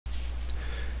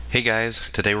Hey guys,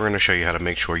 today we're going to show you how to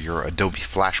make sure your Adobe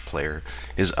Flash Player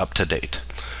is up to date.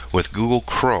 With Google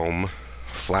Chrome,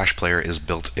 Flash Player is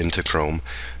built into Chrome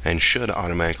and should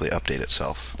automatically update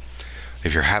itself.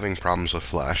 If you're having problems with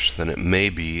Flash, then it may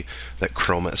be that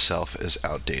Chrome itself is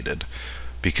outdated,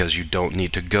 because you don't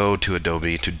need to go to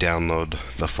Adobe to download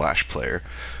the Flash Player.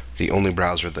 The only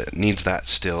browser that needs that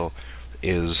still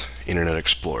is Internet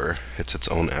Explorer. It's its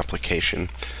own application.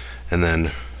 And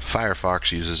then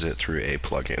Firefox uses it through a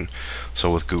plugin.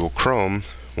 So with Google Chrome,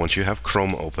 once you have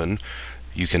Chrome open,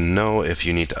 you can know if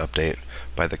you need to update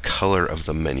by the color of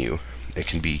the menu. It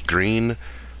can be green,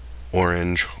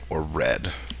 orange, or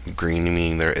red. Green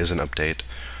meaning there is an update,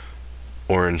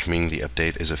 orange meaning the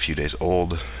update is a few days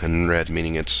old, and red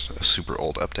meaning it's a super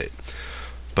old update.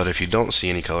 But if you don't see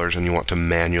any colors and you want to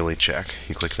manually check,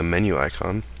 you click the menu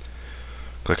icon,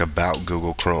 click About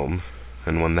Google Chrome,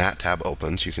 and when that tab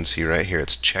opens, you can see right here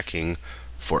it's checking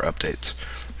for updates,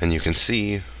 and you can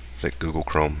see that Google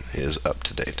Chrome is up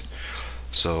to date.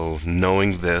 So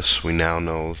knowing this, we now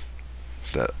know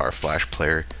that our Flash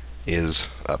Player is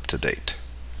up to date.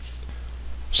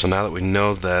 So now that we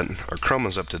know that our Chrome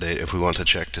is up to date, if we want to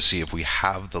check to see if we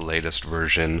have the latest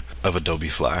version of Adobe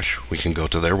Flash, we can go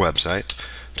to their website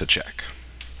to check.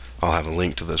 I'll have a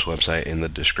link to this website in the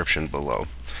description below.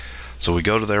 So we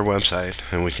go to their website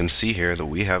and we can see here that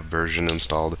we have version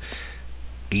installed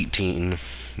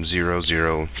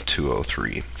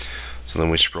 18.00203. So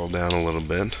then we scroll down a little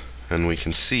bit and we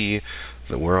can see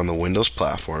that we're on the Windows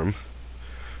platform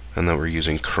and that we're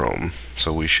using Chrome.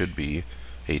 So we should be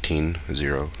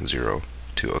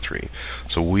 18.00203.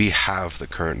 So we have the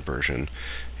current version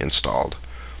installed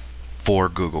for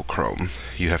Google Chrome.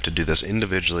 You have to do this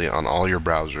individually on all your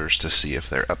browsers to see if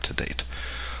they're up to date.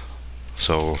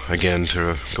 So again,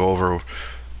 to go over,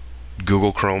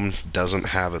 Google Chrome doesn't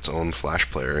have its own Flash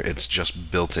Player, it's just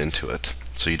built into it.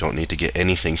 So you don't need to get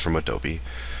anything from Adobe.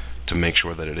 To make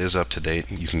sure that it is up to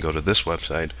date, you can go to this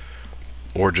website,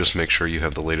 or just make sure you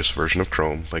have the latest version of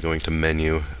Chrome by going to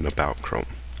Menu and About Chrome.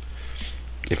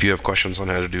 If you have questions on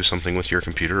how to do something with your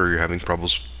computer, or you're having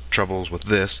troubles with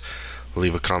this,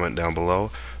 leave a comment down below.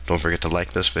 Don't forget to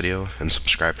like this video and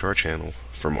subscribe to our channel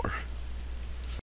for more.